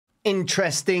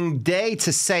Interesting day,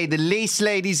 to say the least,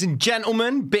 ladies and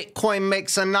gentlemen. Bitcoin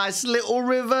makes a nice little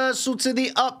reversal to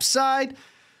the upside.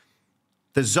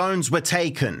 The zones were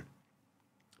taken.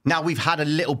 Now, we've had a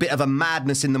little bit of a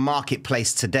madness in the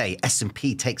marketplace today.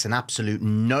 S&P takes an absolute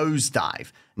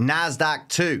nosedive. NASDAQ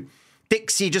too.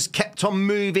 Dixie just kept on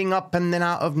moving up, and then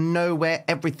out of nowhere,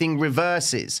 everything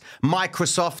reverses.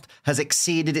 Microsoft has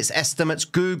exceeded its estimates.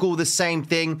 Google, the same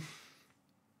thing.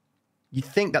 You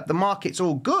think that the market's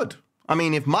all good. I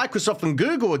mean, if Microsoft and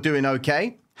Google are doing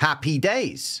okay, happy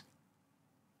days.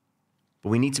 But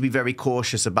we need to be very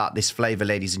cautious about this flavor,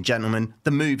 ladies and gentlemen.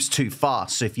 The move's too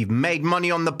fast. So if you've made money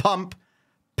on the pump,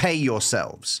 pay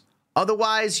yourselves.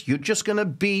 Otherwise, you're just going to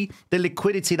be the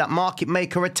liquidity that market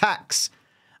maker attacks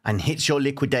and hits your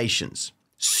liquidations.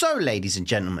 So, ladies and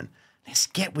gentlemen, let's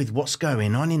get with what's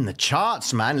going on in the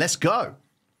charts, man. Let's go.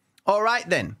 All right,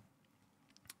 then.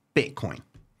 Bitcoin.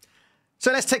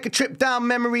 So let's take a trip down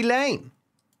memory lane.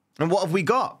 And what have we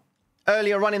got?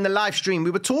 Earlier on in the live stream,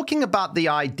 we were talking about the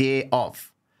idea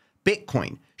of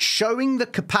Bitcoin showing the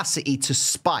capacity to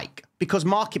spike because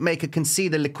market maker can see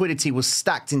the liquidity was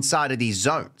stacked inside of these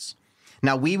zones.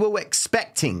 Now, we were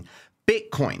expecting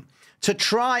Bitcoin to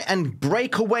try and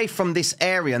break away from this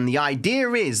area. And the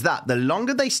idea is that the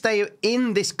longer they stay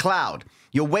in this cloud,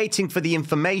 you're waiting for the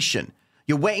information.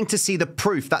 You're waiting to see the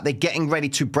proof that they're getting ready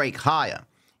to break higher.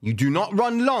 You do not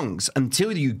run longs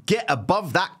until you get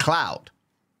above that cloud.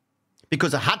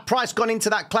 Because had price gone into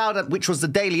that cloud, which was the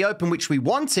daily open, which we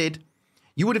wanted,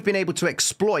 you would have been able to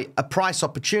exploit a price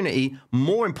opportunity,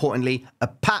 more importantly, a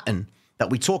pattern that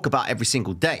we talk about every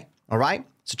single day. All right?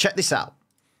 So check this out.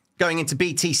 Going into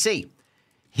BTC.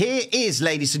 Here is,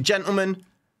 ladies and gentlemen,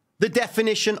 the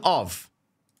definition of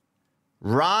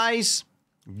rise,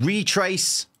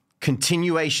 retrace,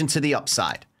 continuation to the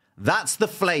upside. That's the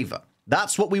flavor.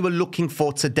 That's what we were looking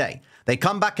for today. They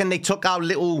come back and they took our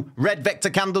little red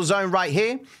vector candle zone right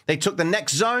here. They took the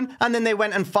next zone, and then they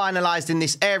went and finalized in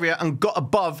this area and got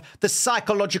above the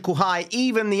psychological high,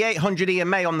 even the 800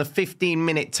 EMA on the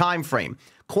 15-minute time frame.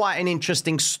 Quite an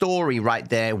interesting story right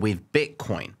there with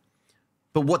Bitcoin.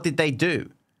 But what did they do?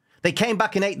 They came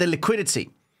back and ate the liquidity.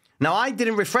 Now, I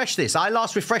didn't refresh this. I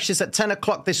last refreshed this at 10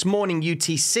 o'clock this morning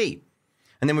UTC.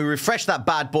 And then we refreshed that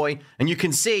bad boy, and you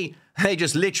can see they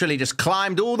just literally just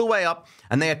climbed all the way up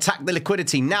and they attacked the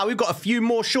liquidity. Now we've got a few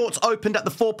more shorts opened at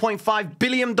the $4.5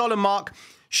 billion mark.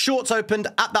 Shorts opened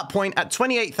at that point at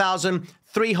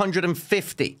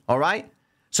 28,350. All right.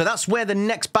 So that's where the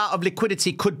next bout of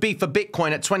liquidity could be for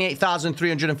Bitcoin at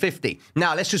 28,350.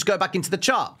 Now let's just go back into the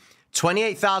chart.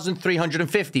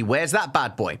 28,350. Where's that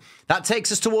bad boy? That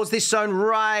takes us towards this zone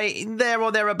right there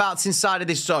or thereabouts inside of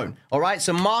this zone. All right.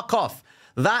 So mark off.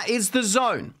 That is the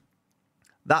zone.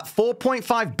 That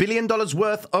 $4.5 billion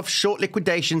worth of short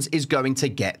liquidations is going to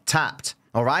get tapped,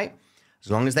 all right?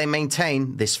 As long as they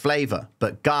maintain this flavor.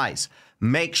 But guys,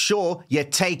 make sure you're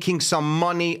taking some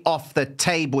money off the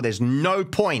table. There's no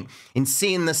point in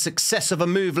seeing the success of a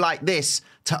move like this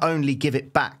to only give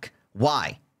it back.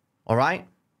 Why? All right?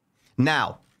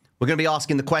 Now, we're going to be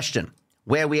asking the question,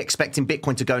 where are we expecting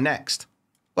Bitcoin to go next?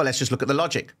 Well, let's just look at the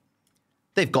logic.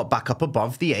 They've got back up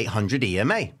above the 800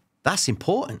 EMA. That's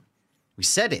important. We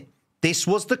said it. This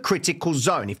was the critical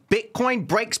zone. If Bitcoin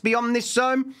breaks beyond this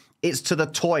zone, it's to the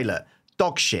toilet.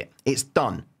 Dog shit. It's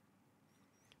done.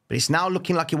 But it's now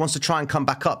looking like it wants to try and come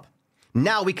back up.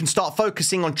 Now we can start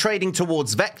focusing on trading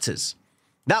towards vectors.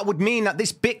 That would mean that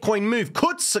this Bitcoin move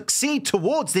could succeed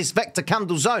towards this vector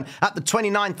candle zone at the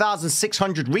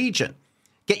 29,600 region.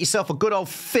 Get yourself a good old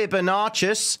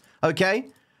Fibonacci, okay?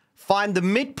 Find the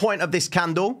midpoint of this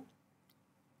candle.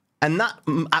 And that,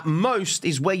 at most,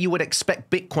 is where you would expect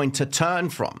Bitcoin to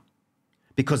turn from.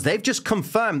 Because they've just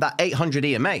confirmed that 800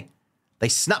 EMA. They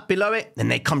snap below it, then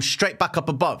they come straight back up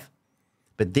above.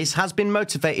 But this has been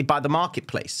motivated by the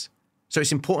marketplace. So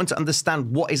it's important to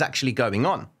understand what is actually going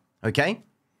on, okay?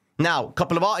 Now, a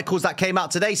couple of articles that came out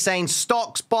today saying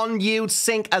stocks, bond yields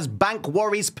sink as bank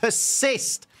worries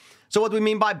persist. So what do we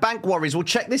mean by bank worries? Well,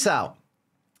 check this out.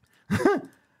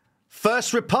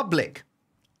 First Republic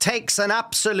takes an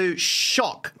absolute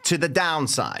shock to the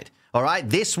downside. All right.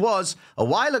 This was a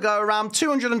while ago around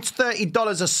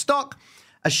 $230 a stock,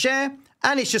 a share,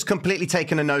 and it's just completely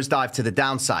taken a nosedive to the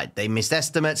downside. They missed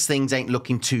estimates. Things ain't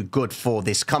looking too good for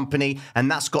this company, and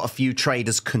that's got a few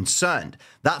traders concerned.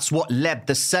 That's what led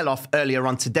the sell-off earlier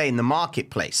on today in the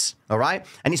marketplace. All right.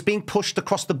 And it's being pushed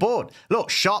across the board. Look,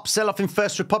 sharp sell-off in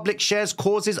First Republic shares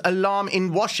causes alarm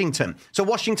in Washington. So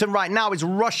Washington right now is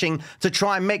rushing to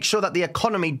try and make sure that the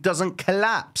economy doesn't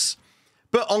collapse.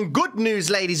 But on good news,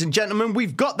 ladies and gentlemen,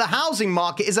 we've got the housing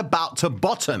market is about to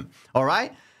bottom. All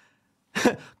right.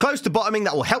 Close to bottoming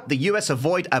that will help the US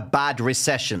avoid a bad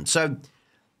recession. So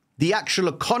the actual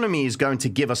economy is going to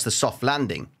give us the soft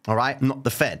landing, all right, not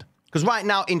the Fed. Because right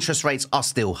now, interest rates are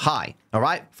still high, all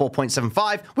right,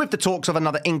 4.75, with the talks of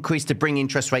another increase to bring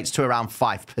interest rates to around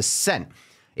 5%.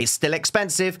 It's still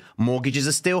expensive. Mortgages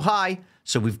are still high.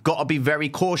 So we've got to be very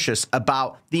cautious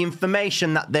about the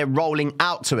information that they're rolling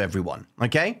out to everyone,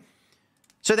 okay?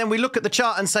 So then we look at the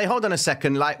chart and say, hold on a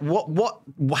second, like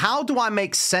how do I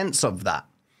make sense of that?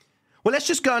 Well, let's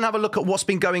just go and have a look at what's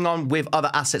been going on with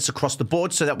other assets across the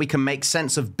board so that we can make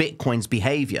sense of Bitcoin's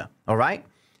behavior, all right?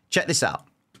 Check this out.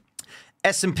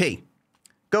 S&P.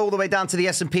 Go all the way down to the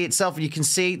S&P itself, and you can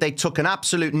see they took an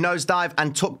absolute nosedive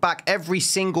and took back every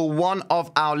single one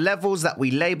of our levels that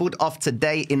we labeled off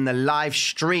today in the live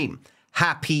stream.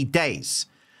 Happy days.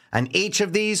 And each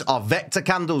of these are vector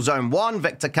candle zone 1,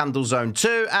 vector candle zone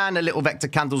 2, and a little vector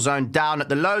candle zone down at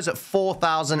the lows at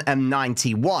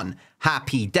 4,091.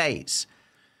 Happy days.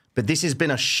 But this has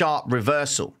been a sharp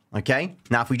reversal, okay?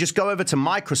 Now, if we just go over to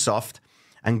Microsoft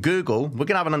and Google, we're going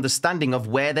to have an understanding of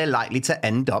where they're likely to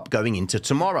end up going into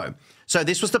tomorrow. So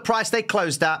this was the price they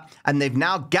closed at, and they've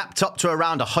now gapped up to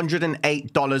around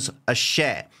 $108 a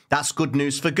share. That's good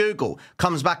news for Google.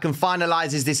 Comes back and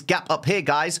finalizes this gap up here,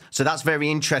 guys. So that's very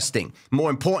interesting.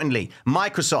 More importantly,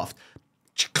 Microsoft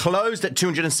closed at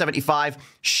 275,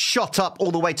 shot up all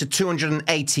the way to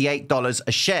 $288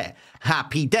 a share.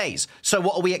 Happy days. So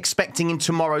what are we expecting in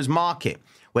tomorrow's market?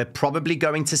 We're probably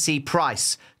going to see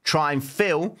price try and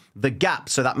fill the gap.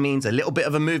 So that means a little bit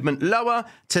of a movement lower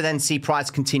to then see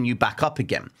price continue back up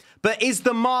again. But is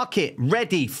the market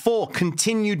ready for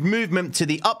continued movement to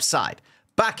the upside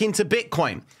back into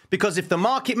Bitcoin? Because if the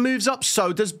market moves up,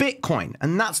 so does Bitcoin.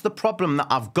 And that's the problem that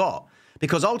I've got.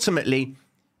 Because ultimately,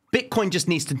 Bitcoin just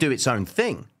needs to do its own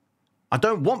thing. I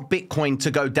don't want Bitcoin to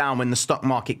go down when the stock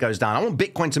market goes down. I want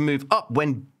Bitcoin to move up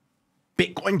when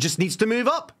Bitcoin just needs to move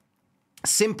up.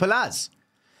 Simple as.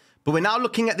 But we're now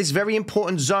looking at this very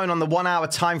important zone on the 1 hour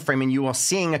time frame, and you are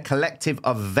seeing a collective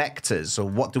of vectors. So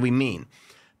what do we mean?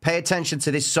 Pay attention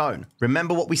to this zone.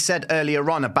 Remember what we said earlier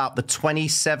on about the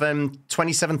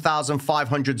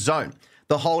 27,500 zone,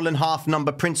 the whole and half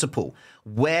number principle.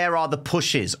 Where are the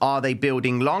pushes? Are they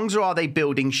building longs or are they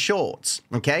building shorts?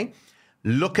 Okay,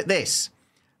 look at this.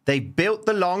 They built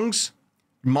the longs,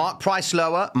 mark price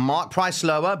lower,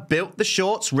 built the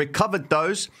shorts, recovered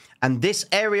those. And this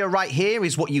area right here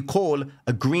is what you call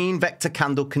a green vector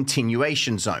candle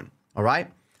continuation zone, all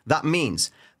right? That means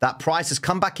that price has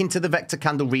come back into the vector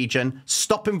candle region,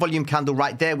 stopping volume candle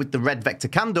right there with the red vector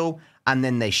candle, and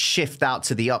then they shift out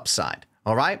to the upside,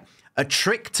 all right? A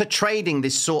trick to trading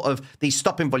this sort of, these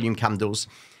stopping volume candles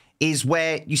is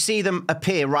where you see them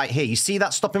appear right here. You see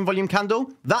that stopping volume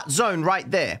candle? That zone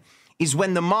right there is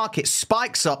when the market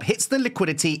spikes up, hits the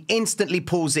liquidity, instantly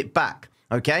pulls it back,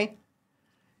 okay?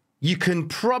 You can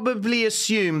probably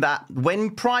assume that when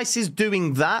price is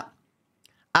doing that,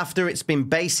 after it's been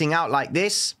basing out like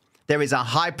this, there is a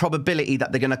high probability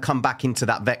that they're going to come back into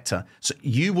that vector. So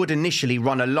you would initially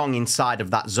run along inside of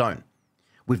that zone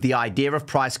with the idea of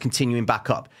price continuing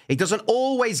back up. It doesn't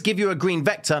always give you a green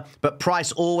vector, but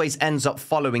price always ends up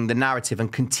following the narrative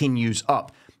and continues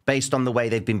up based on the way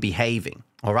they've been behaving,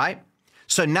 all right?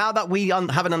 So now that we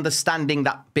have an understanding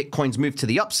that Bitcoin's moved to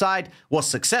the upside, was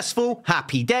successful,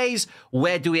 happy days,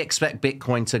 where do we expect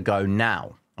Bitcoin to go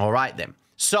now? All right then.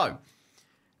 So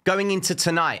going into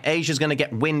tonight, Asia's going to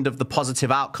get wind of the positive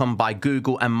outcome by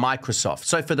Google and Microsoft.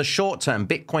 So for the short term,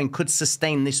 Bitcoin could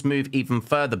sustain this move even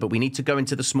further, but we need to go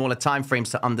into the smaller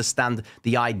timeframes to understand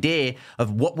the idea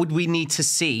of what would we need to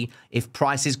see if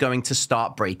price is going to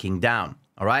start breaking down.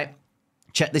 All right,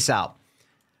 check this out.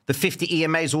 The 50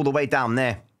 EMA is all the way down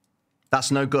there.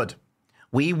 That's no good.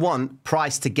 We want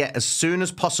price to get as soon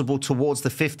as possible towards the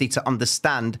 50 to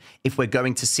understand if we're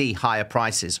going to see higher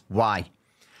prices. Why?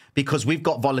 Because we've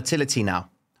got volatility now.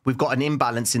 We've got an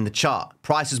imbalance in the chart.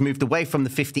 Price has moved away from the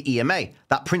 50 EMA.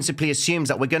 That principally assumes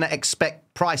that we're going to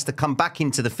expect price to come back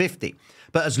into the 50.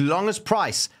 But as long as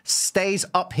price stays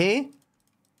up here,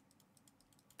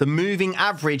 the moving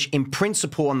average in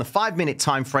principle on the 5-minute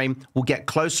time frame will get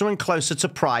closer and closer to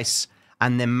price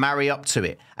and then marry up to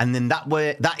it. And then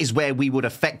that is where we would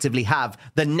effectively have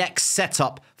the next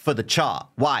setup for the chart.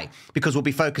 Why? Because we'll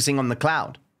be focusing on the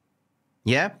cloud.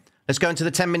 Yeah? Let's go into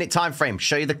the 10-minute time frame.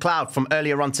 Show you the cloud from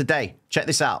earlier on today. Check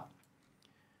this out.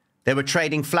 They were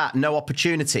trading flat, no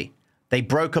opportunity. They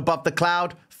broke above the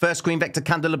cloud. First green vector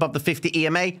candle above the 50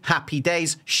 EMA. Happy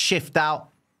days. Shift out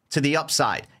to the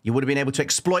upside. You would have been able to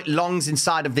exploit longs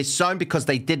inside of this zone because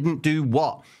they didn't do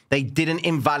what? They didn't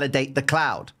invalidate the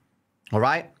cloud. All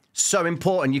right? So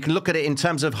important. You can look at it in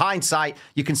terms of hindsight.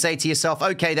 You can say to yourself,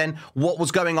 okay, then what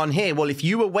was going on here? Well, if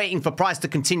you were waiting for price to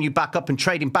continue back up and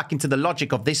trading back into the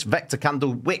logic of this vector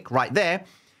candle wick right there,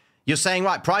 you're saying,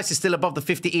 right, price is still above the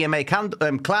 50 EMA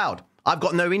cloud. I've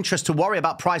got no interest to worry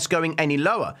about price going any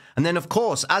lower. And then, of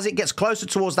course, as it gets closer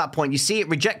towards that point, you see it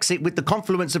rejects it with the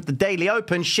confluence of the daily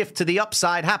open, shift to the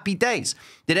upside, happy days.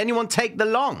 Did anyone take the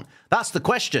long? That's the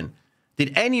question.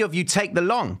 Did any of you take the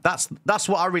long? That's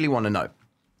what I really want to know.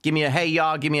 Give me a hey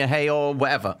ya, give me a hey or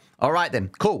whatever. All right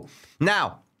then, cool.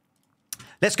 Now,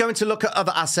 let's go into look at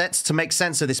other assets to make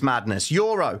sense of this madness.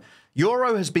 Euro.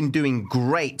 Euro has been doing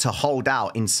great to hold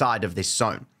out inside of this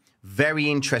zone. Very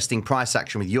interesting price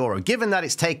action with Euro, given that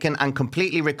it's taken and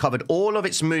completely recovered all of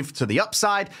its move to the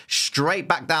upside, straight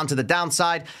back down to the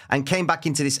downside, and came back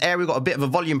into this area. We've got a bit of a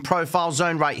volume profile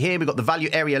zone right here. We've got the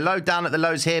value area low down at the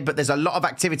lows here, but there's a lot of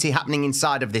activity happening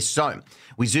inside of this zone.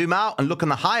 We zoom out and look on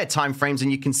the higher time frames,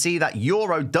 and you can see that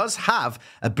Euro does have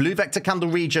a blue vector candle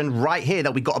region right here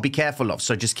that we've got to be careful of.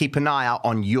 So just keep an eye out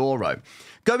on Euro.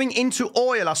 Going into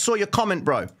oil, I saw your comment,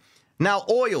 bro. Now,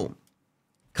 oil.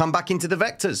 Come back into the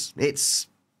vectors. It's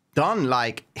done.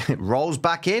 Like, it rolls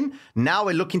back in. Now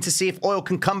we're looking to see if oil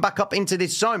can come back up into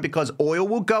this zone, because oil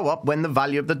will go up when the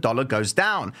value of the dollar goes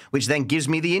down, which then gives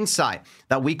me the insight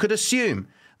that we could assume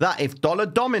that if dollar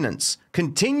dominance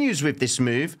continues with this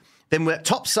move, then we're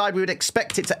top side, we would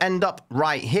expect it to end up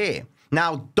right here.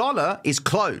 Now, dollar is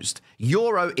closed.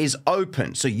 Euro is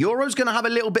open. So Euro's going to have a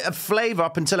little bit of flavor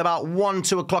up until about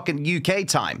 2 o'clock in UK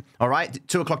time. All right,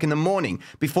 2 o'clock in the morning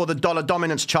before the dollar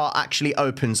dominance chart actually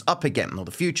opens up again, or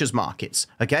the futures markets.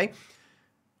 Okay.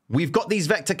 We've got these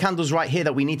vector candles right here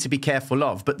that we need to be careful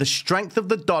of. But the strength of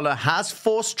the dollar has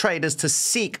forced traders to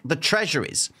seek the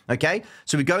treasuries. Okay.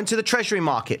 So we go into the treasury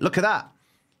market. Look at that.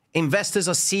 Investors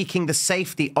are seeking the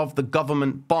safety of the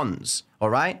government bonds. All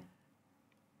right.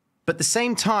 But at the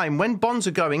same time, when bonds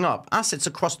are going up, assets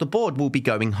across the board will be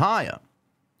going higher.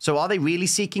 So are they really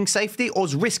seeking safety, or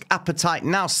is risk appetite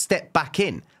now stepped back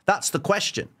in? That's the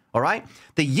question, all right?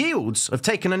 The yields have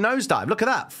taken a nosedive. Look at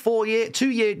that,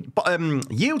 2-year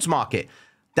yields market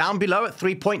down below at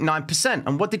 3.9%.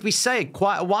 And what did we say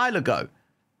quite a while ago?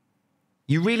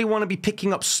 You really want to be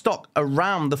picking up stock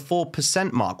around the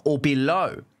 4% mark or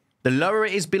below. The lower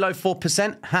it is below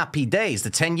 4%, happy days.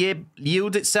 The 10-year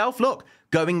yield itself, look,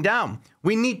 going down.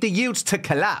 We need the yields to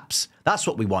collapse. That's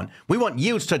what we want. We want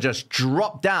yields to just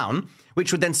drop down,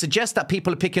 which would then suggest that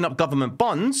people are picking up government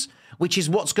bonds, which is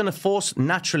what's going to force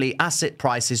naturally asset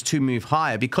prices to move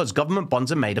higher, because government bonds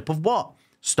are made up of what?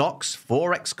 Stocks,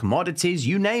 Forex, commodities,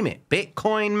 you name it.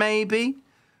 Bitcoin, maybe?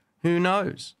 Who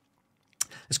knows?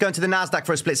 Let's go into the NASDAQ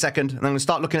for a split second, and then we'll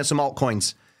start looking at some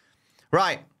altcoins.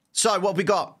 Right. So what have we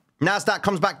got? NASDAQ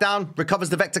comes back down, recovers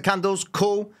the vector candles,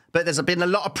 cool, but there's been a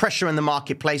lot of pressure in the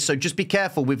marketplace, so just be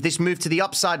careful. With this move to the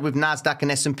upside with NASDAQ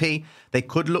and S&P, they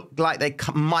could look like they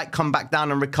might come back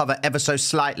down and recover ever so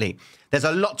slightly. There's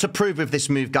a lot to prove with this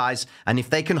move, guys, and if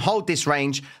they can hold this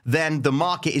range, then the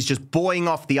market is just buoying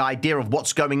off the idea of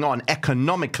what's going on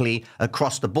economically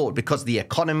across the board, because the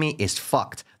economy is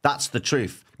fucked. That's the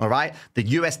truth. All right. The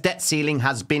US debt ceiling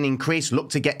has been increased,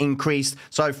 look to get increased.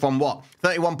 So from what?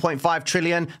 31.5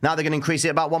 trillion. Now they're going to increase it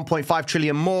about 1.5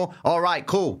 trillion more. All right,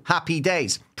 cool. Happy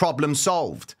days. Problem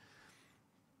solved.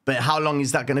 But how long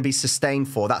is that going to be sustained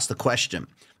for? That's the question.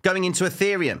 Going into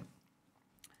Ethereum.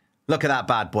 Look at that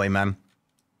bad boy, man.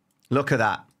 Look at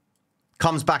that.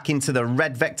 Comes back into the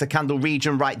red vector candle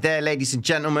region right there, ladies and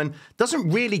gentlemen. Doesn't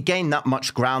really gain that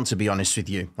much ground, to be honest with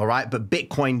you, all right? But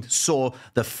Bitcoin saw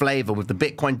the flavor with the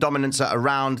Bitcoin dominance at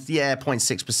around,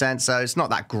 0.6%, so it's not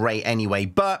that great anyway.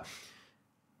 But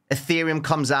Ethereum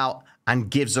comes out and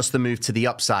gives us the move to the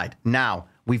upside. Now,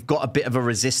 we've got a bit of a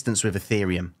resistance with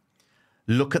Ethereum.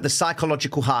 Look at the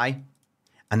psychological high,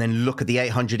 and then look at the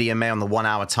 800 EMA on the 1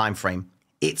 hour time frame.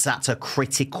 It's at a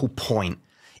critical point.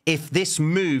 If this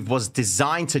move was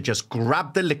designed to just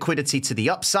grab the liquidity to the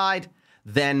upside,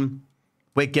 then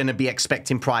we're going to be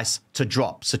expecting price to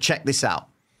drop. So check this out.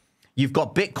 You've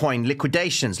got Bitcoin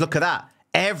liquidations. Look at that.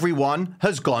 Everyone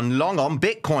has gone long on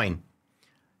Bitcoin.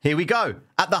 Here we go.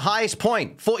 At the highest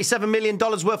point, $47 million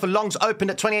worth of longs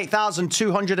opened at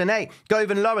 28,208. Go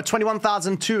even lower,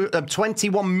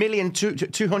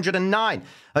 21,209.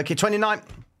 Okay, 29.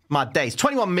 My days.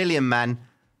 21 million, man.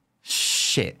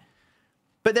 Shit.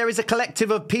 But there is a collective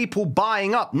of people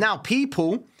buying up. Now,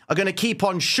 people are going to keep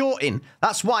on shorting.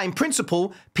 That's why, in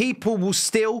principle, people will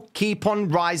still keep on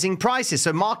rising prices.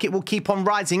 So market will keep on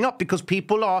rising up because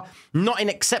people are not in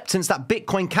acceptance that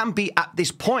Bitcoin can be at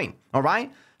this point. All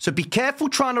right? So be careful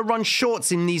trying to run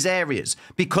shorts in these areas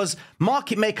because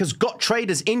market makers got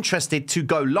traders interested to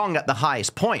go long at the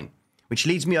highest point, which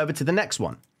leads me over to the next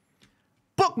one.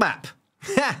 Bookmap.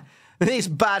 This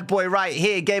bad boy right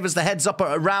here gave us the heads up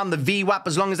around the VWAP.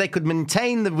 As long as they could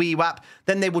maintain the VWAP,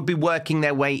 then they would be working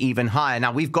their way even higher.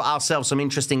 Now, we've got ourselves some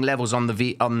interesting levels on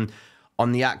the on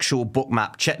the actual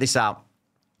Bookmap. Check this out.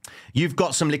 You've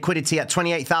got some liquidity at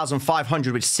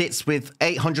 28,500, which sits with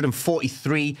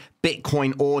 843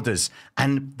 Bitcoin orders.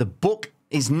 And the book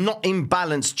is not in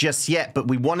balance just yet, but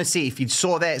we want to see. If you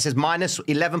saw there, it says minus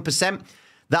 11%.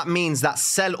 That means that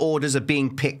sell orders are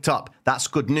being picked up. That's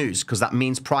good news because that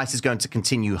means price is going to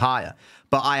continue higher.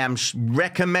 But I am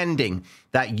recommending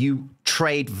that you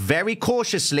trade very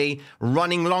cautiously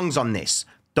running longs on this.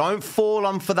 Don't fall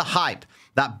on for the hype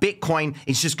that Bitcoin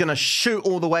is just going to shoot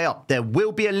all the way up. There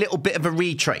will be a little bit of a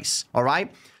retrace, all right?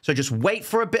 So just wait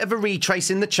for a bit of a retrace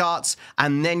in the charts,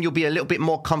 and then you'll be a little bit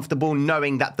more comfortable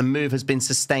knowing that the move has been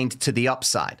sustained to the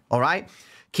upside, all right?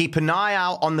 Keep an eye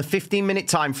out on the 15-minute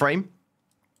time frame.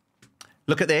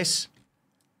 Look at this.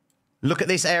 Look at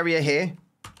this area here.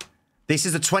 This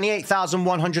is the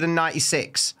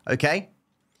 28,196, okay?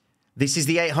 This is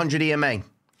the 800 EMA.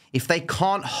 If they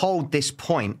can't hold this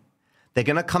point, they're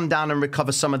going to come down and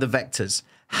recover some of the vectors.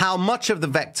 How much of the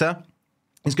vector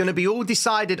is going to be all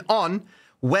decided on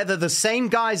whether the same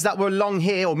guys that were long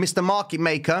here, or Mr. Market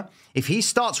Maker, if he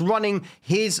starts running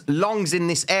his longs in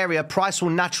this area, price will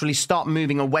naturally start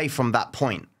moving away from that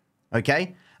point,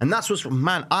 okay? And that's what's,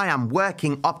 man, I am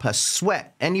working up a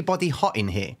sweat. Anybody hot in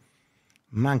here?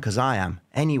 Man, because I am.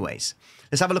 Anyways,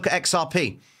 let's have a look at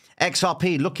XRP.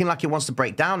 XRP looking like it wants to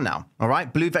break down now, all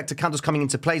right? Blue vector candles coming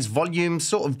into place, volume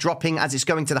sort of dropping as it's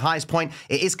going to the highest point.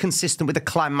 It is consistent with a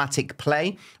climatic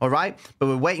play, all right? But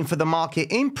we're waiting for the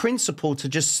market, in principle, to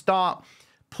just start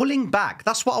pulling back.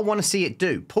 That's what I want to see it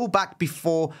do. Pull back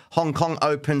before Hong Kong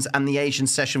opens and the Asian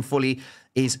session fully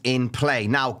is in play.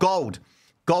 Now, gold.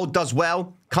 Gold does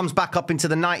well, comes back up into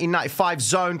the 1995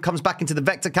 zone, comes back into the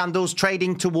vector candles,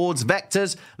 trading towards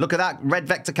vectors. Look at that red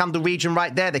vector candle region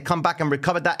right there. They come back and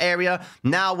recovered that area.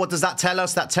 Now, what does that tell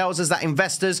us? That tells us that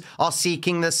investors are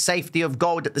seeking the safety of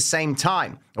gold at the same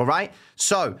time, all right?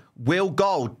 So, will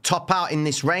gold top out in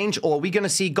this range, or are we going to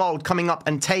see gold coming up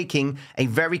and taking a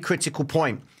very critical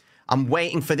point? I'm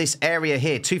waiting for this area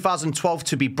here, 2012,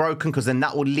 to be broken, because then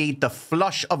that will lead the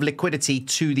flush of liquidity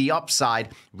to the upside,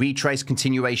 retrace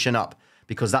continuation up,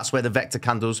 because that's where the vector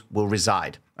candles will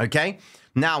reside, okay?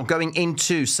 Now, going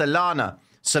into Solana.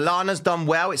 Solana's done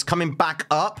well. It's coming back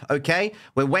up, okay?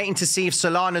 We're waiting to see if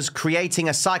Solana's creating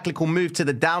a cyclical move to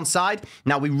the downside.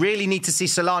 Now, we really need to see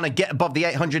Solana get above the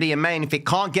 800 EMA, and if it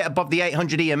can't get above the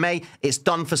 800 EMA, it's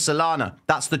done for Solana.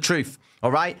 That's the truth,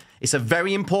 all right? It's a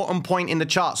very important point in the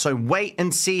chart, so wait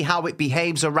and see how it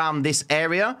behaves around this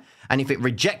area. And if it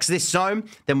rejects this zone,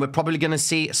 then we're probably going to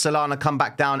see Solana come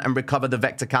back down and recover the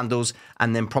vector candles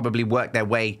and then probably work their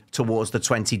way towards the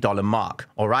 $20 mark.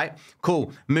 All right,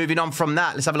 cool. Moving on from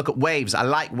that, let's have a look at waves. I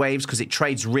like waves because it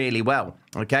trades really well.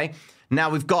 Okay, now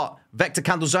we've got vector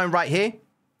candle zone right here.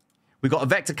 We've got a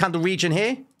vector candle region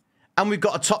here. And we've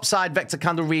got a topside vector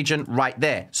candle region right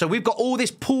there. So we've got all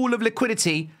this pool of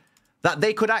liquidity that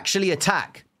they could actually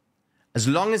attack. As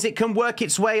long as it can work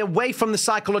its way away from the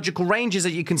psychological ranges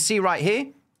that you can see right here,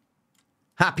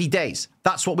 happy days.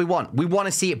 That's what we want. We want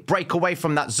to see it break away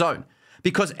from that zone,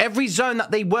 because every zone that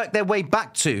they work their way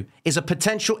back to is a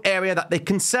potential area that they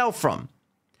can sell from.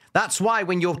 That's why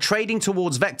when you're trading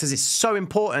towards vectors, it's so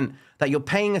important that you're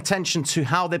paying attention to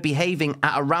how they're behaving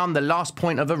at around the last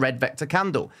point of a red vector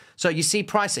candle. So you see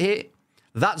price here,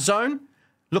 that zone,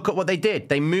 look at what they did.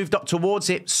 They moved up towards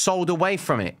it, sold away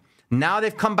from it. Now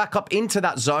they've come back up into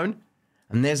that zone,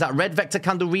 and there's that red vector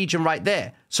candle region right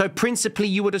there. So principally,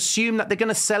 you would assume that they're going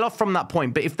to sell off from that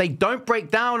point. But if they don't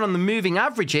break down on the moving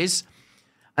averages,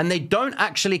 and they don't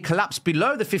actually collapse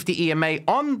below the 50 EMA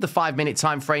on the 5-minute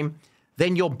time frame,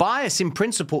 then your bias in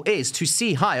principle is to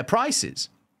see higher prices.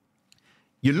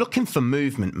 You're looking for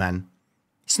movement, man.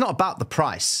 It's not about the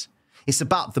price. It's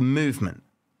about the movement.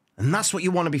 And that's what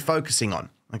you want to be focusing on,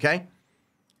 okay?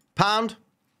 Pound.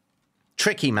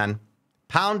 Tricky, man.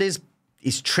 Pound is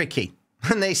tricky.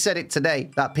 And they said it today,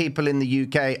 that people in the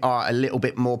UK are a little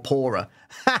bit more poorer.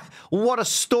 What a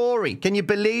story. Can you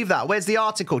believe that? Where's the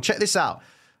article? Check this out.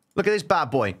 Look at this bad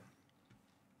boy.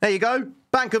 There you go.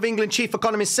 Bank of England chief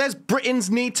economist says Britons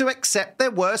need to accept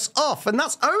they're worse off. And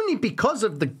that's only because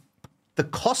of the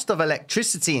cost of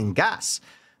electricity and gas.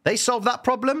 They solve that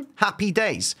problem, happy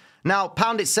days. Now,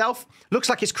 pound itself looks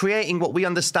like it's creating what we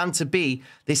understand to be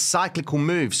this cyclical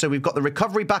move. So we've got the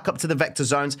recovery back up to the vector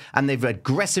zones, and they've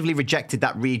aggressively rejected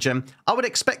that region. I would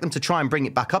expect them to try and bring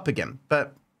it back up again,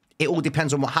 but it all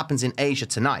depends on what happens in Asia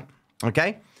tonight,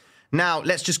 okay? Now,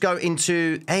 let's just go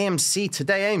into AMC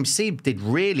today. AMC did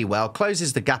really well,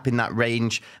 closes the gap in that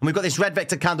range. And we've got this red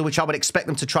vector candle, which I would expect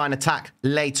them to try and attack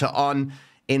later on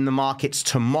in the markets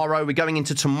tomorrow. We're going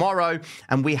into tomorrow,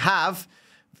 and we have...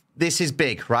 This is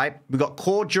big, right? We've got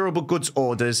core durable goods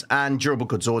orders and durable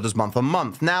goods orders month on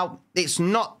month. Now, it's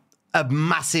not a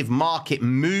massive market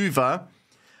mover,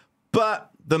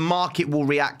 but the market will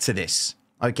react to this,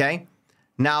 okay?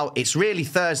 Now, it's really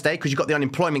Thursday because you've got the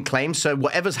unemployment claim. So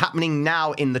whatever's happening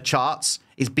now in the charts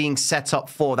is being set up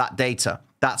for that data.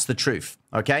 That's the truth,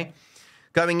 okay?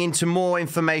 Going into more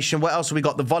information, what else have we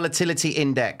got? The volatility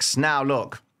index. Now,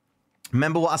 look,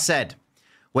 remember what I said.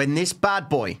 When this bad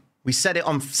boy... We said it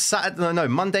on Saturday, no,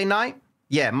 Monday night?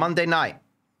 Yeah, Monday night.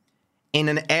 In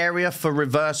an area for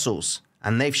reversals.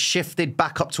 And they've shifted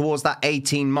back up towards that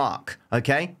 18 mark,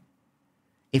 okay?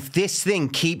 If this thing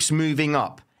keeps moving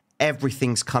up,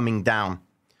 everything's coming down.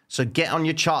 So get on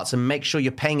your charts and make sure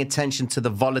you're paying attention to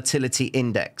the volatility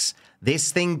index.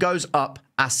 This thing goes up,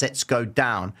 assets go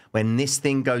down. When this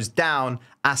thing goes down,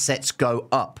 assets go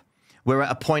up. We're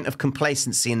at a point of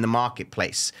complacency in the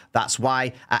marketplace. That's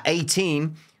why at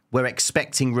 18... we're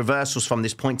expecting reversals from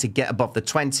this point to get above the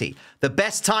 20. The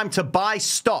best time to buy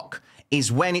stock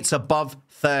is when it's above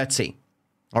 30,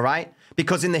 all right?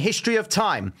 Because in the history of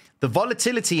time, the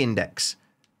volatility index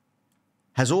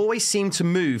has always seemed to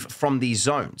move from these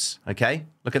zones, okay?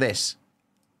 Look at this.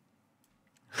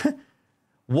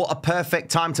 What a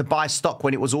perfect time to buy stock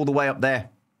when it was all the way up there.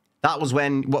 That was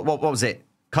when, what was it?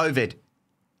 COVID.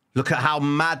 Look at how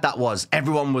mad that was.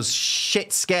 Everyone was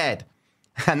shit scared.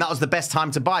 And that was the best time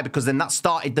to buy because then that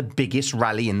started the biggest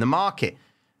rally in the market,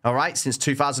 all right, since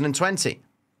 2020.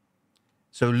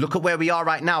 So look at where we are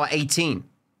right now at 18.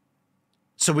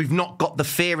 So we've not got the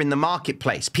fear in the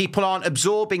marketplace. People aren't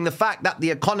absorbing the fact that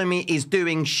the economy is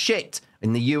doing shit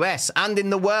in the US and in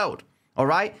the world, all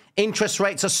right? Interest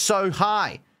rates are so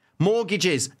high.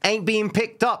 Mortgages ain't being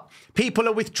picked up. People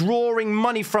are withdrawing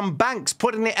money from banks,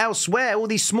 putting it elsewhere. All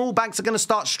these small banks are going to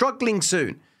start struggling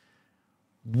soon.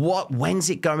 When's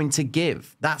it going to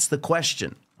give? That's the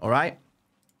question, all right?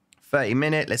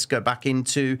 30-minute, let's go back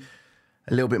into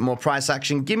a little bit more price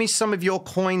action. Give me some of your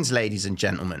coins, ladies and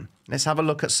gentlemen. Let's have a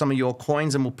look at some of your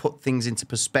coins and we'll put things into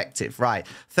perspective. Right,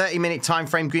 30-minute time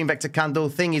frame, green vector candle.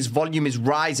 Thing is, volume is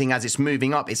rising as it's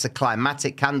moving up. It's a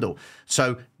climatic candle.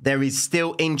 So there is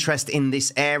still interest in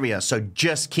this area. So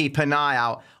just keep an eye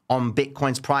out on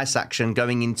Bitcoin's price action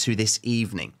going into this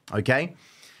evening, okay?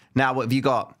 Now, what have you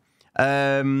got?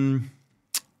 MATIC.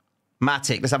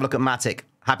 Let's have a look at MATIC.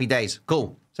 Happy days.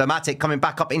 Cool. So MATIC coming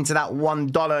back up into that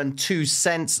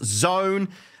 $1.02 zone.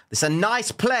 It's a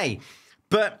nice play.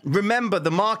 But remember, the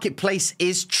marketplace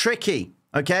is tricky.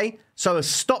 Okay? So a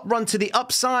stop run to the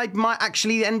upside might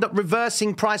actually end up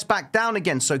reversing price back down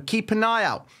again. So keep an eye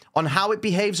out on how it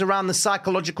behaves around the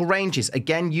psychological ranges.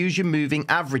 Again, use your moving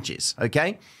averages.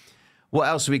 Okay? What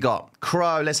else have we got?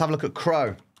 Crow. Let's have a look at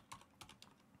Crow.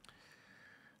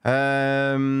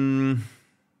 Yeah,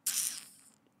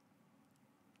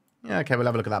 okay, we'll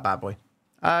have a look at that bad boy.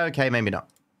 Okay, maybe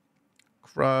not.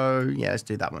 Crow, yeah, let's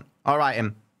do that one. All right,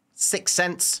 6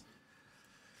 cents.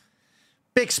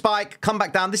 Big spike, come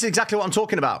back down. This is exactly what I'm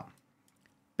talking about.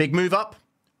 Big move up,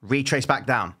 retrace back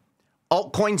down.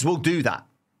 Altcoins will do that,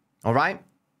 all right?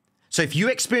 So if you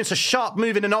experience a sharp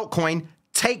move in an altcoin,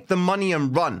 take the money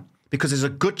and run, because there's a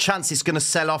good chance it's going to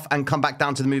sell off and come back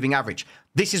down to the moving average.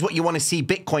 This is what you want to see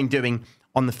Bitcoin doing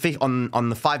on the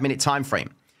 5-minute time frame.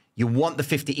 You want the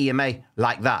 50 EMA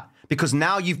like that, because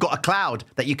now you've got a cloud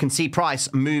that you can see price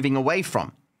moving away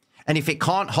from. And if it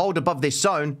can't hold above this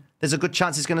zone, there's a good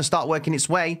chance it's going to start working its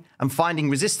way and finding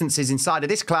resistances inside of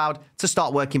this cloud to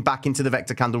start working back into the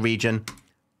vector candle region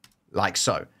like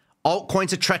so.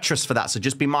 Altcoins are treacherous for that, so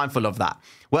just be mindful of that.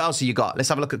 What else have you got? Let's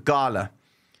have a look at GALA.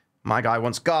 My guy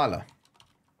wants GALA.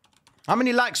 How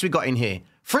many likes we got in here?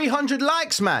 300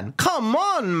 likes, man. Come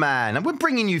on, man. And we're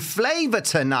bringing you flavor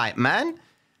tonight, man.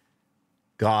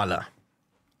 GALA.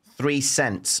 3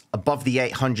 cents above the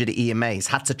 800 EMAs.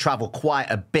 Had to travel quite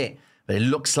a bit, but it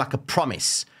looks like a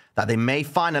promise that they may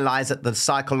finalize at the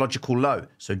psychological low.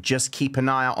 So just keep an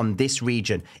eye out on this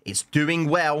region. It's doing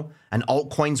well, and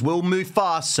altcoins will move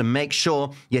fast, so make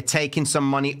sure you're taking some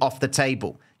money off the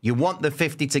table. You want the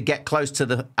 50 to get close to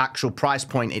the actual price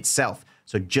point itself.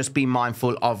 So just be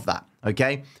mindful of that,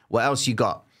 okay? What else you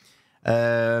got?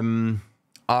 RNDR.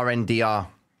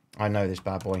 I know this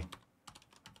bad boy.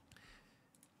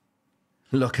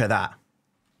 Look at that.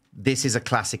 This is a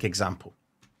classic example.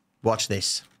 Watch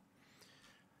this.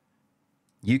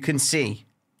 You can see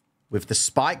with the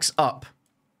spikes up,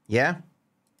 yeah?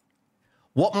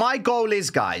 What my goal is,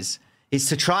 guys, is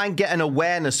to try and get an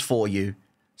awareness for you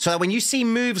so that when you see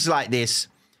moves like this,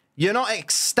 you're not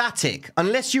ecstatic.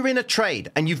 Unless you're in a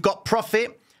trade and you've got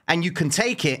profit and you can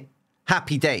take it,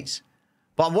 happy days.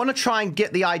 But I want to try and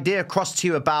get the idea across to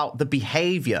you about the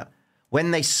behavior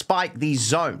when they spike these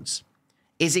zones.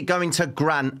 Is it going to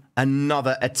grant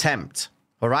another attempt?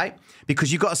 All right?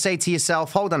 Because you've got to say to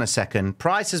yourself, hold on a second.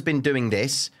 Price has been doing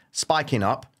this, spiking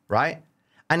up, right?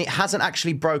 And it hasn't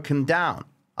actually broken down.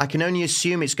 I can only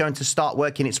assume it's going to start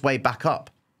working its way back up.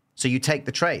 So you take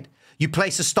the trade. You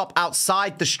place a stop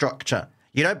outside the structure.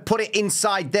 You don't put it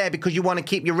inside there because you want to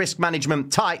keep your risk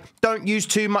management tight. Don't use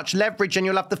too much leverage and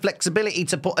you'll have the flexibility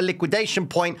to put a liquidation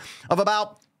point of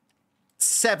about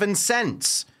 7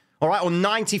 cents. All right, or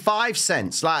 95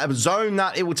 cents, like a zone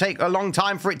that it will take a long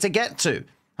time for it to get to,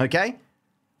 okay?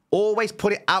 Always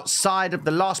put it outside of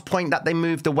the last point that they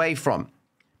moved away from,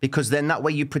 because then that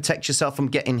way you protect yourself from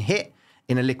getting hit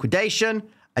in a liquidation,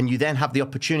 and you then have the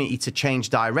opportunity to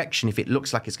change direction if it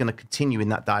looks like it's going to continue in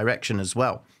that direction as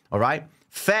well, all right?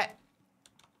 FET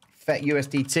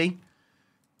USDT,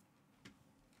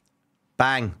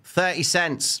 bang, 30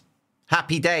 cents,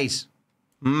 happy days,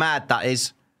 mad that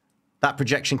is. That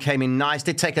projection came in nice.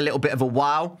 Did take a little bit of a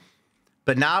while.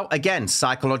 But now, again,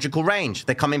 psychological range.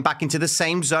 They're coming back into the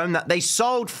same zone that they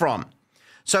sold from.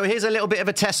 So here's a little bit of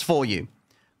a test for you.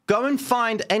 Go and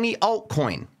find any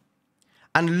altcoin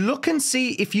and look and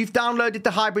see if you've downloaded the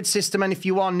hybrid system. And if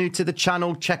you are new to the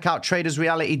channel, check out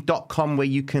tradersreality.com where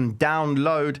you can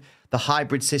download the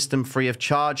hybrid system free of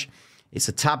charge. It's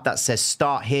a tab that says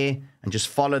start here and just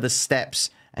follow the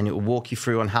steps and it will walk you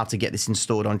through on how to get this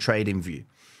installed on TradingView.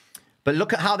 But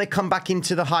look at how they come back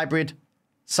into the hybrid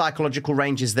psychological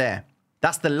ranges there.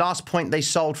 That's the last point they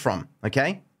sold from,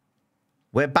 okay?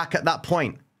 We're back at that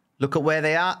point. Look at where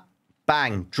they are.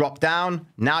 Bang, drop down.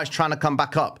 Now it's trying to come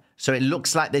back up. So it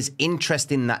looks like there's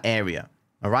interest in that area,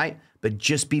 all right? But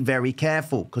just be very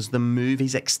careful because the move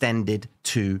is extended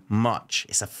too much.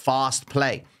 It's a fast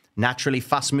play. Naturally,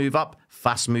 fast move up,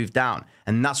 fast move down.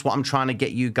 And that's what I'm trying to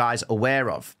get you guys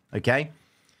aware of, okay?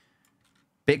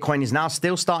 Bitcoin is now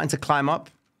still starting to climb up.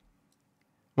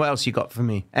 What else you got for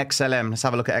me? XLM. Let's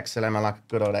have a look at XLM. I like a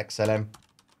good old XLM.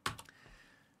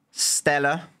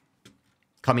 Stellar.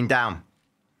 Coming down.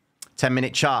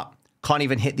 10-minute chart. Can't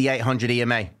even hit the 800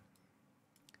 EMA.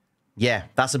 Yeah,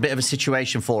 that's a bit of a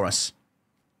situation for us.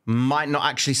 Might not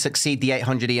actually succeed the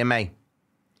 800 EMA.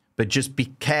 But just be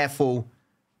careful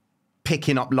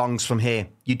picking up longs from here.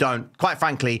 You don't. Quite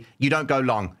frankly, you don't go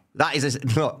long. That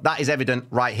is evident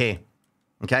right here.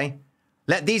 Okay?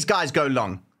 Let these guys go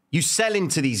long. You sell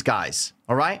into these guys,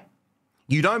 all right?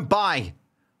 You don't buy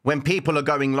when people are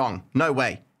going long. No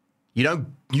way. You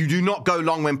do not go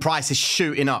long when price is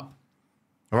shooting up,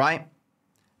 all right?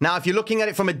 Now, if you're looking at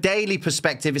it from a daily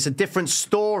perspective, it's a different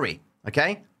story,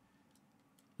 okay?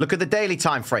 Look at the daily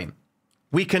time frame.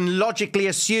 We can logically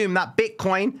assume that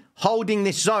Bitcoin holding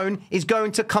this zone is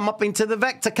going to come up into the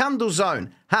vector candle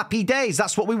zone. Happy days.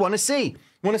 That's what we want to see.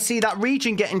 We want to see that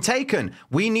region getting taken.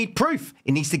 We need proof.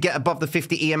 It needs to get above the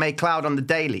 50 EMA cloud on the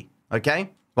daily.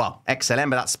 Okay? Well, XLM,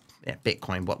 but that's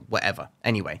Bitcoin, whatever.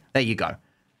 Anyway, there you go.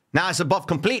 Now it's above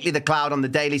completely the cloud on the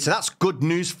daily, so that's good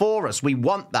news for us. We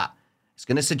want that. It's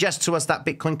going to suggest to us that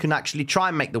Bitcoin can actually try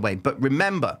and make the way. But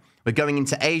remember, we're going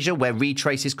into Asia where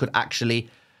retraces could actually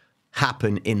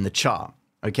happen in the chart.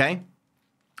 Okay?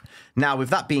 Now, with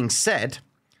that being said,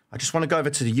 I just want to go over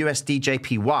to the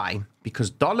USDJPY because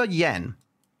dollar yen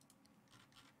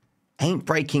ain't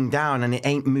breaking down and it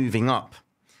ain't moving up.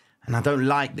 And I don't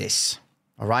like this,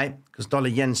 all right? Because dollar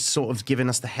yen's sort of giving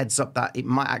us the heads up that it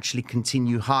might actually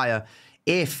continue higher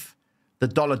if the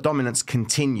dollar dominance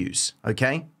continues,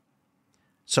 okay?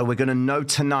 So we're going to know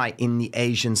tonight in the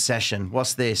Asian session.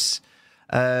 What's this?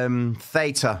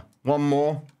 THETA. One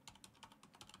more.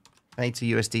 THETA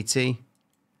USDT.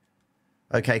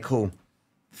 Okay, cool.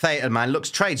 THETA, man,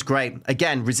 trades great.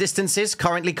 Again, resistances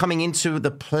currently coming into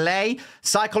the play.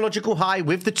 Psychological high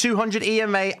with the 200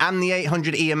 EMA and the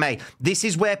 800 EMA. This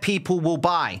is where people will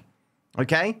buy,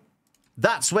 okay?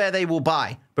 That's where they will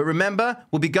buy. But remember,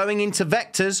 we'll be going into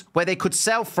vectors where they could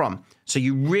sell from. So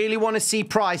you really want to see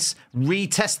price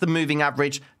retest the moving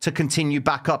average to continue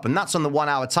back up. And that's on the 1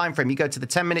 hour time frame. You go to the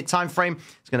 10-minute time frame,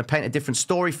 it's going to paint a different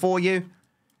story for you.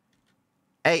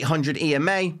 800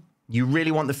 EMA. You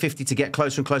really want the 50 to get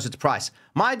closer and closer to price.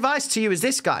 My advice to you is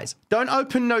this, guys. Don't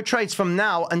open no trades from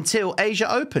now until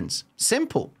Asia opens.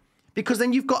 Simple. Because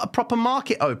then you've got a proper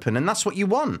market open, and that's what you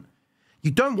want. You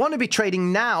don't want to be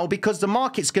trading now because the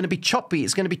market's going to be choppy.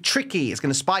 It's going to be tricky. It's going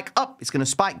to spike up. It's going to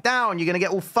spike down. You're going to get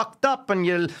all fucked up and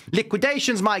your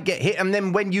liquidations might get hit. And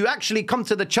then when you actually come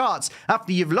to the charts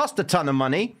after you've lost a ton of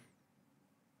money,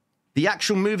 the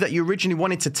actual move that you originally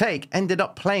wanted to take ended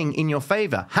up playing in your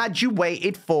favor. Had you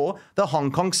waited for the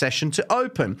Hong Kong session to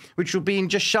open, which will be in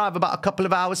just shy of about a couple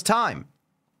of hours' time.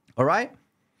 All right?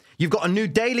 You've got a new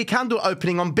daily candle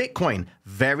opening on Bitcoin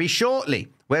very shortly.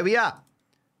 Where we at?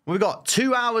 We've got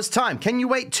 2 hours time. Can you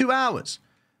wait 2 hours?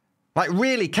 Like,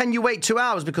 really, can you wait 2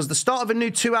 hours? Because the start of a new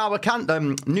 2 hour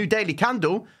new daily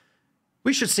candle,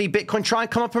 we should see Bitcoin try and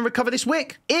come up and recover this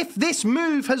wick. If this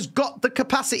move has got the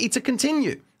capacity to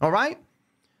continue, all right?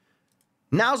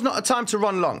 Now's not a time to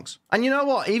run longs. And you know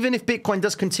what? Even if Bitcoin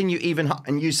does continue even,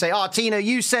 and you say, oh, Tino,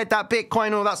 you said that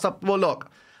Bitcoin, all that stuff. Well,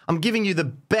 look, I'm giving you the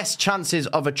best chances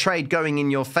of a trade going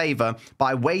in your favor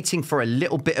by waiting for a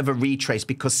little bit of a retrace,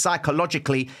 because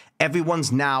psychologically,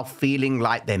 everyone's now feeling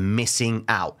like they're missing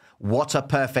out. What a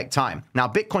perfect time. Now,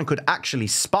 Bitcoin could actually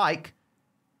spike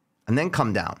and then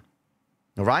come down.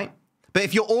 All right? But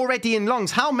if you're already in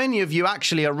longs, how many of you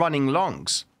actually are running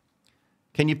longs?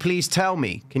 Can you please tell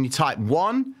me? Can you type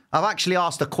 1? I've actually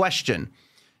asked a question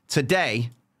today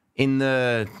in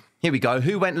the... Here we go.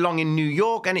 Who went long in New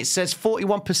York? And it says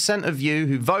 41% of you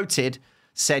who voted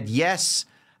said yes,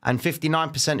 and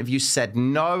 59% of you said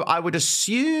no. I would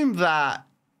assume that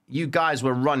you guys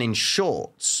were running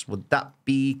shorts. Would that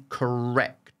be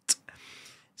correct?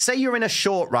 Say you're in a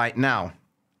short right now.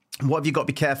 What have you got to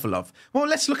be careful of? Well,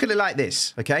 let's look at it like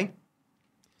this, okay?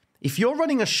 If you're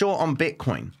running a short on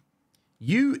Bitcoin,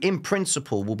 you, in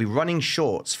principle, will be running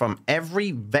shorts from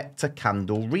every vector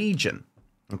candle region,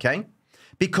 okay?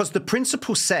 Because the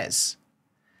principle says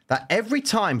that every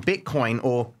time Bitcoin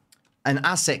or an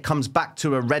asset comes back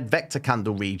to a red vector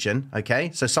candle region,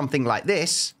 okay, so something like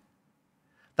this,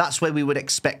 that's where we would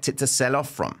expect it to sell off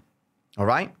from, all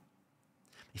right?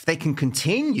 If they can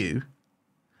continue,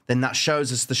 then that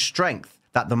shows us the strength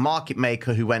that the market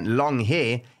maker who went long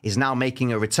here is now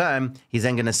making a return. He's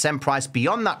then going to send price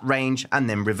beyond that range and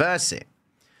then reverse it.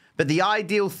 But the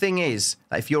ideal thing is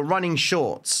that if you're running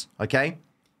shorts, okay,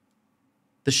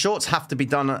 the shorts have to be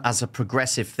done as a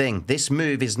progressive thing. This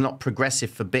move is not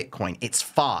progressive for Bitcoin. It's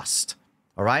fast,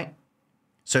 all right?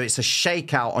 So it's a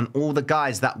shakeout on all the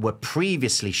guys that were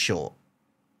previously short.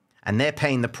 And they're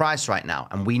paying the price right now.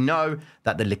 And we know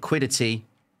that the liquidity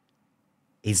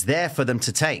is there for them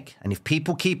to take. And if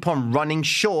people keep on running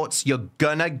shorts, you're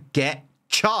gonna get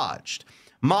charged.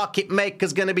 Market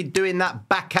maker's gonna be doing that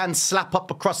backhand slap up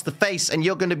across the face, and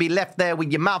you're gonna be left there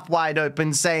with your mouth wide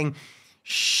open saying,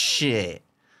 shit.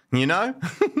 You know?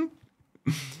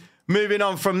 Moving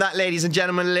on from that, ladies and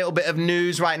gentlemen, a little bit of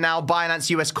news right now. Binance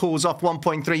US calls off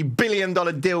 $1.3 billion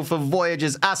deal for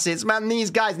Voyager's assets. Man,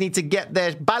 these guys need to get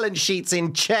their balance sheets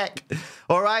in check.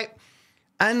 All right?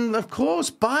 And, of course,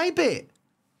 Bybit.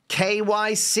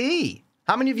 KYC.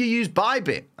 How many of you use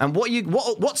Bybit? And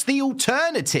what's the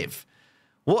alternative?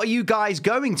 What are you guys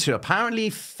going to? Apparently,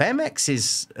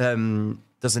 Femex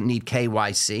doesn't need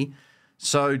KYC.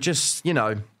 So just, you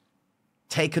know,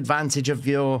 take advantage of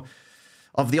the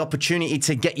opportunity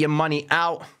to get your money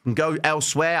out and go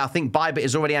elsewhere. I think Bybit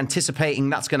is already anticipating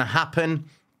that's going to happen.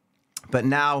 But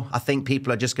now I think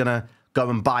people are just going to go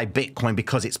and buy Bitcoin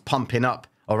because it's pumping up.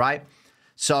 All right.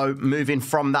 So moving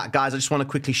from that, guys, I just want to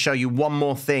quickly show you one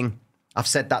more thing. I've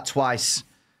said that twice.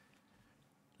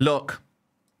 Look,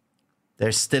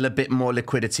 there's still a bit more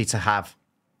liquidity to have.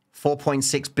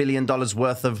 $4.6 billion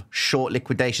worth of short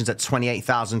liquidations at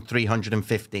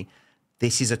 28,350.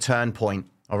 This is a turn point,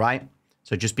 all right?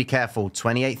 So just be careful.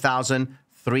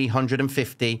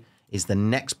 28,350 is the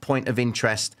next point of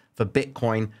interest for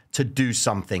Bitcoin to do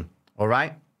something, all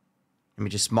right? Let me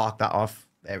just mark that off.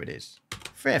 There it is.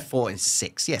 3, 4, and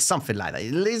 6. Yeah, something like that.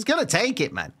 It's going to take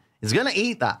it, man. It's going to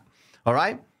eat that, all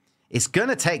right? It's going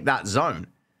to take that zone.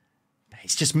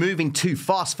 It's just moving too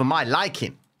fast for my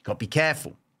liking. Got to be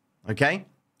careful, okay?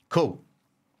 Cool.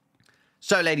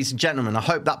 So, ladies and gentlemen, I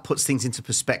hope that puts things into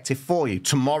perspective for you.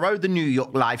 Tomorrow, the New York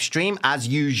live stream, as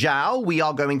usual, we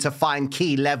are going to find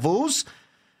key levels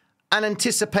and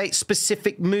anticipate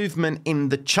specific movement in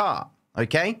the chart,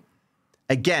 okay?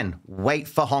 Again, wait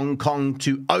for Hong Kong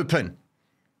to open.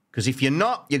 Because if you're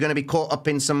not, you're going to be caught up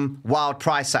in some wild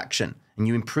price action. And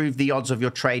you improve the odds of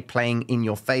your trade playing in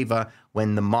your favor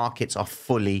when the markets are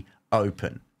fully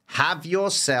open. Have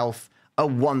yourself a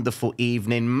wonderful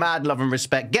evening. Mad love and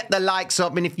respect. Get the likes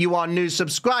up. And if you are new,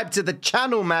 subscribe to the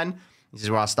channel, man. This is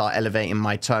where I start elevating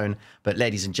my tone. But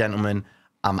ladies and gentlemen,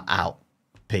 I'm out.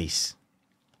 Peace.